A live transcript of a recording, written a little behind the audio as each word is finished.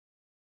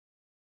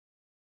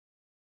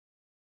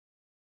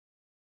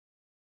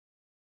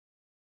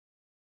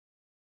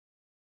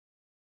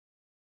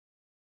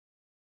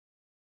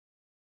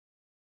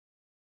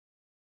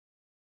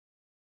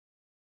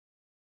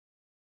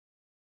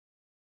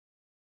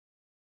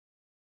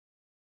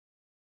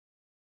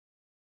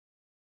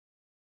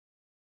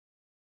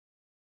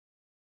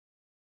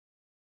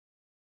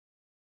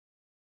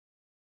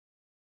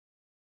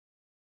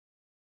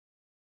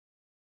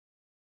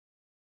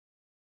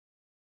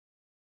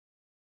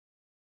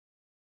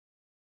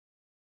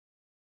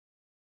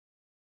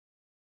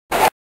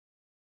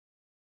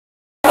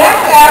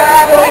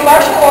will be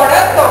martial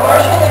order, so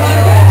martial if you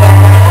can.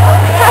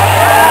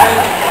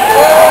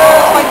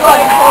 Oh my God,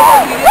 it's so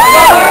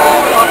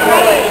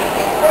ready.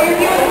 For your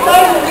viewing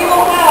pleasure, we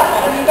will have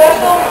a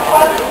special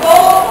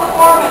solo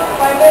performance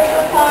by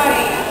Mr.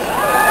 Pany.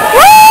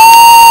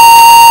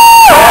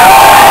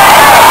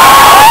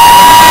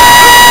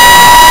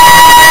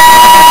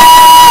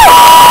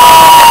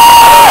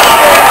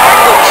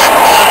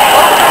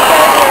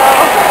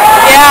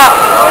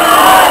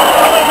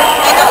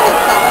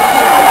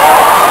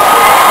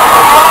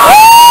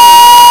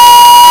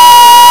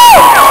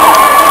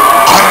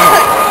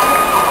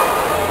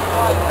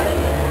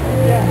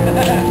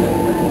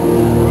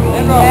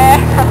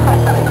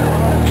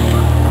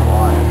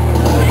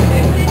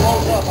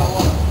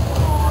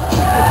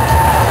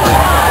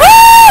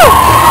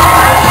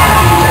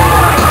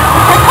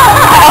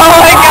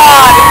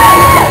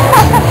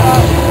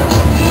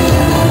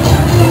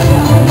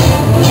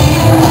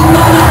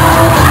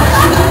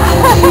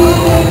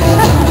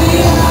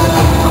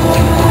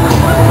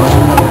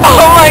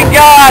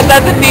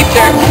 That's a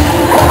t-shirt.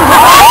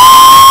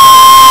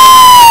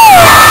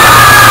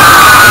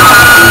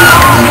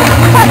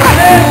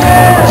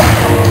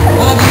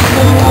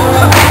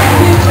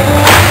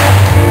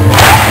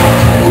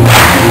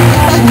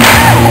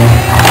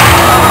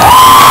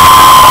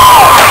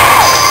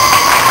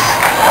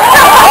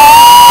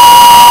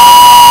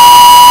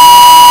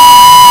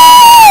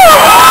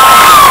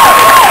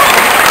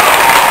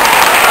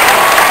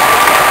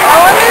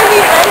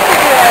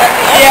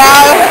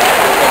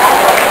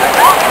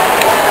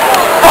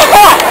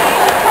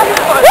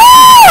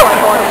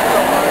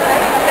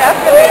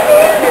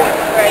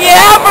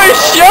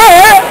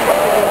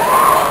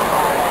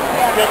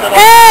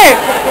 Hey!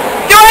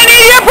 Do I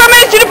need your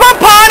permission to put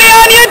Pany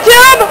on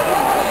YouTube?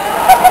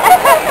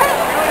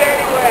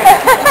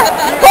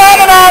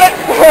 Planning on it!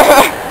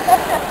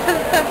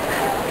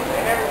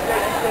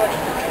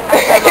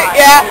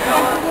 Yeah.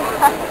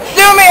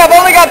 Sue me, I've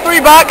only got $3.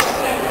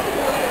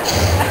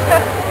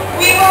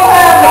 We will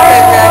have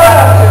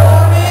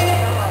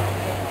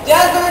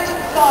Desert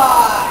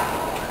Side.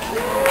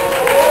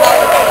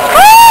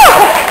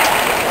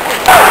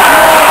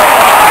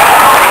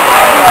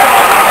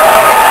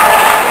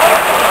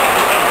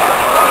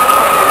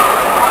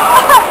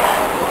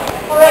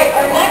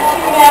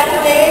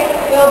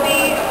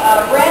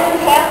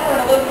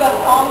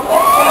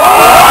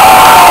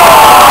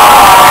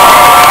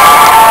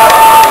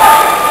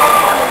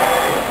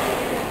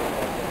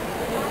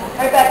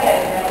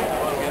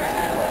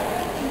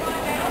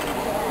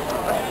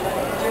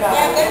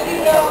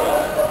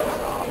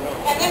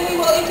 And then we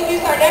will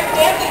introduce our next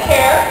dancing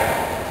pair.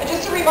 And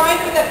just to remind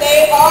you that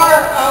they are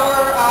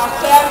our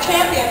staff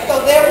champions,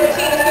 so their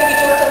routine is going to be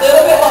just a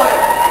little bit longer.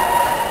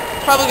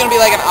 Probably going to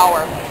be like an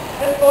hour.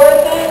 Miss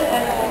Bordson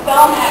and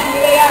Selhim,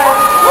 here they are.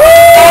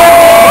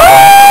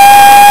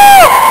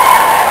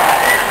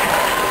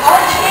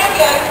 Our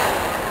champions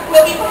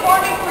will be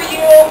performing for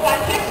you a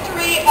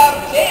history of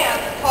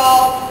dance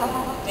called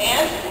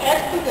Dance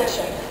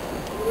Exposition.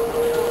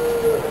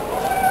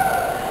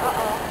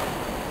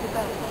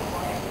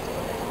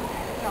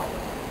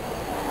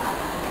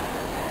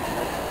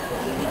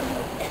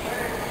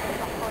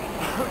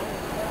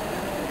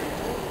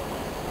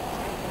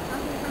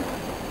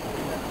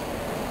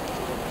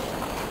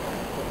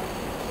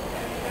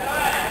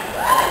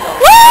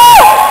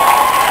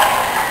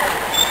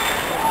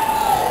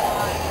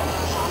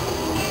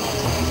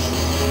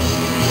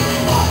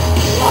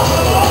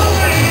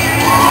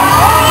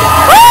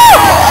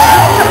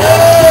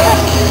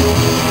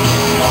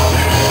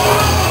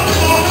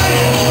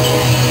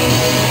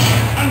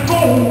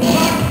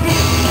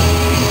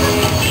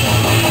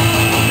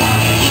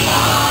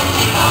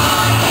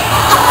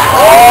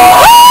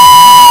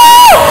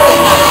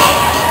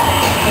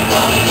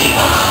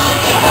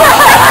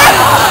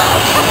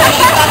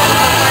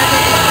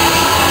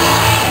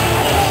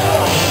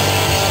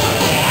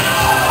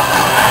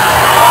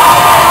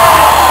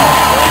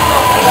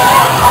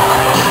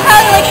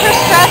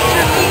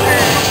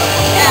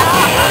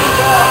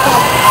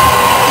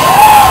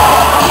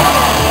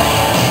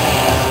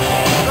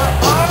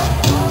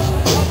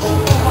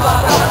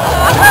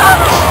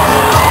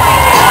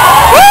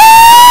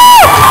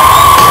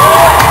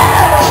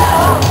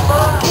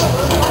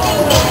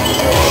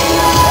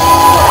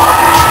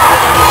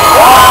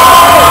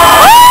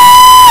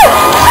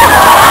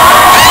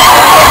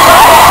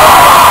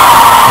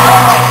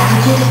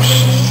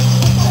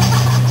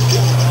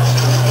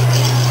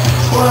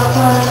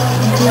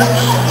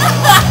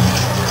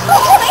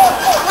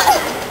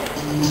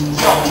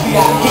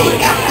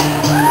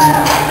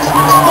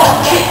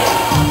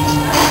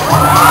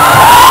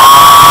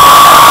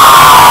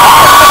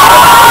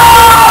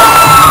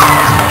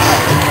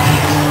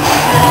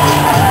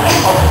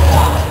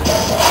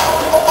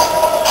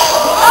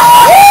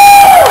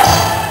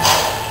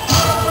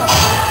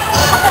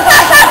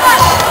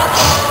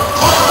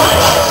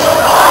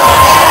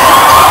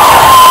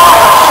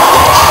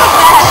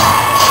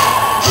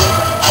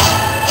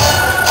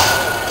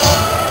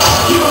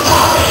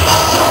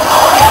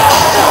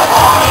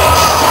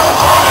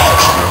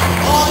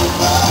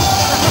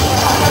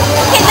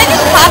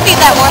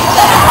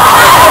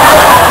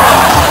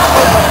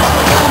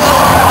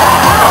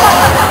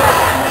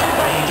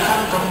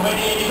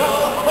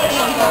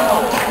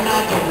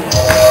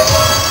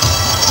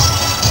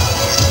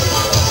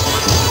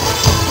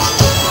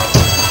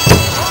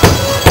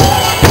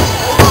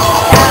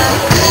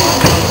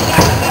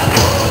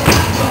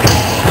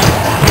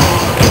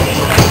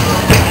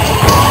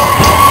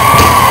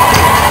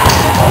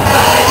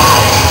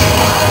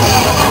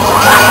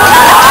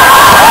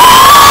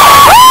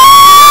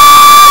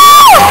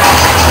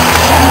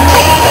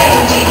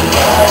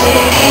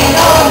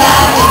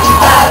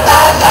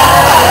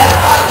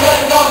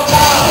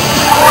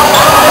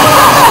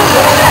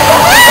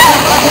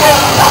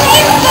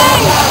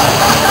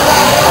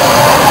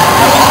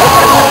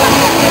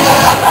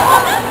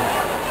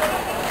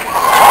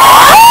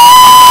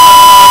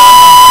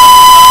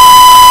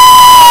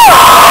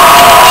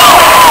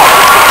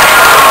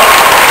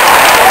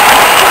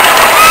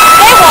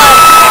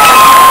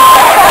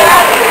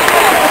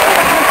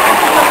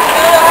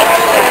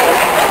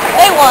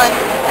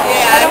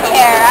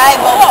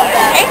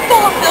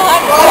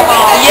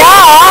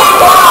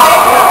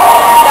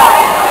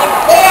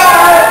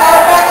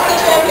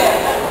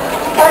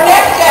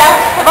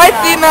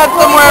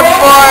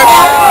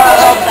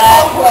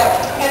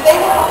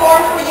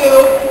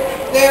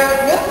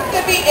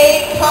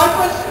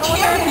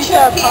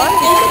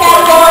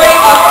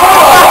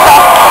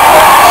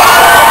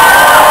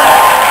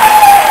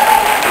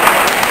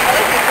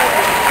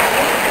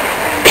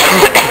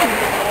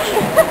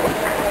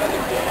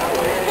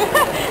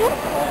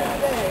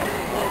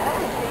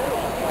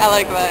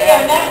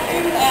 our next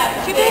student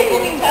act today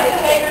will be Tessa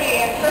Haggerty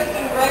and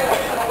Kristen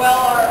Gregory.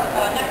 Well, our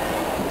next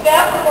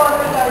staff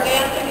performers are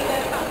dancing as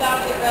they come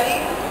down to get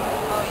ready.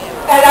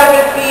 And I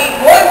would be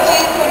more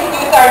pleased to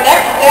introduce our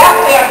next staff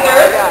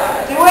dancers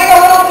doing a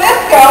little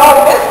disco,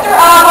 Mr.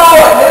 Aho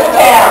and Miss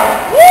Tamm.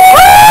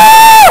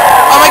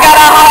 Oh my god,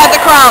 Aho has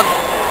a crown.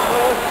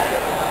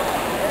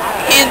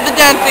 He's the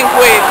dancing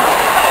queen.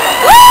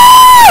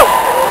 Woo!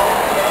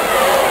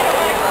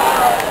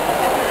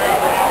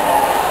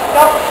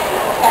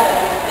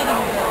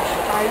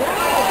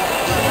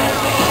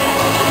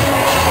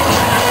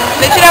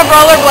 They should have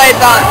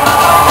rollerblades on.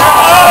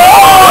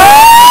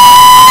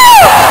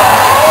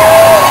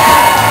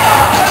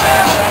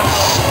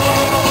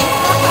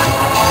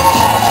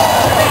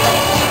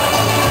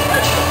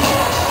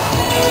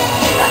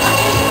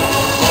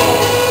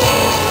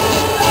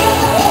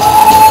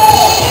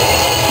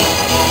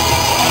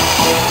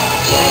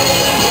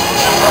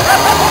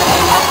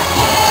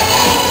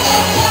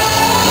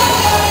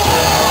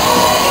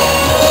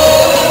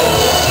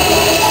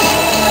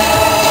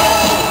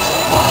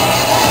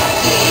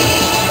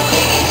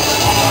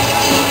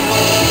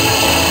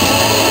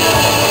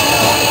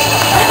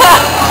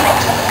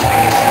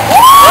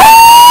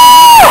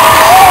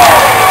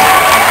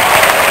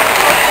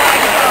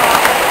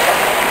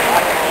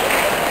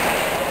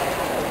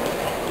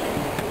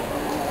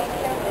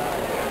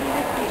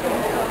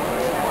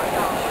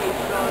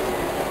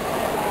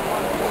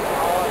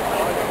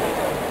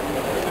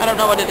 I don't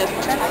know what it is.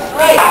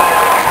 Right.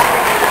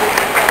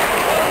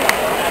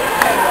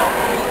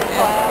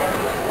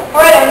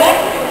 All right, our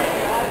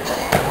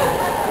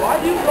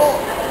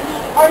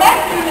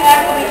next student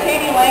act will be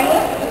Katie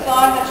Langless with the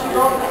song that she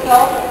wrote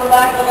herself, for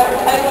lack of a better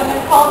title, and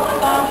it's called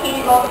the song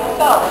Katie wrote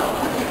herself.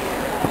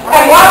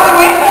 And while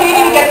we wait for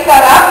Katie to get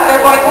set up, we're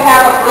going to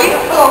have a brief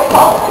little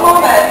pulse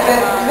moment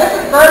with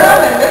Mrs.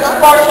 Burnham and Mrs.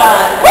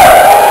 Bordson.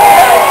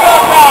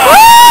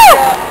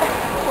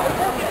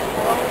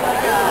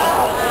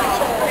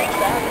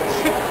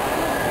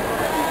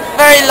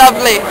 Very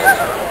lovely.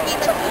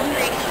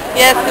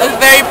 Yes, it was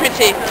very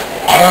pretty.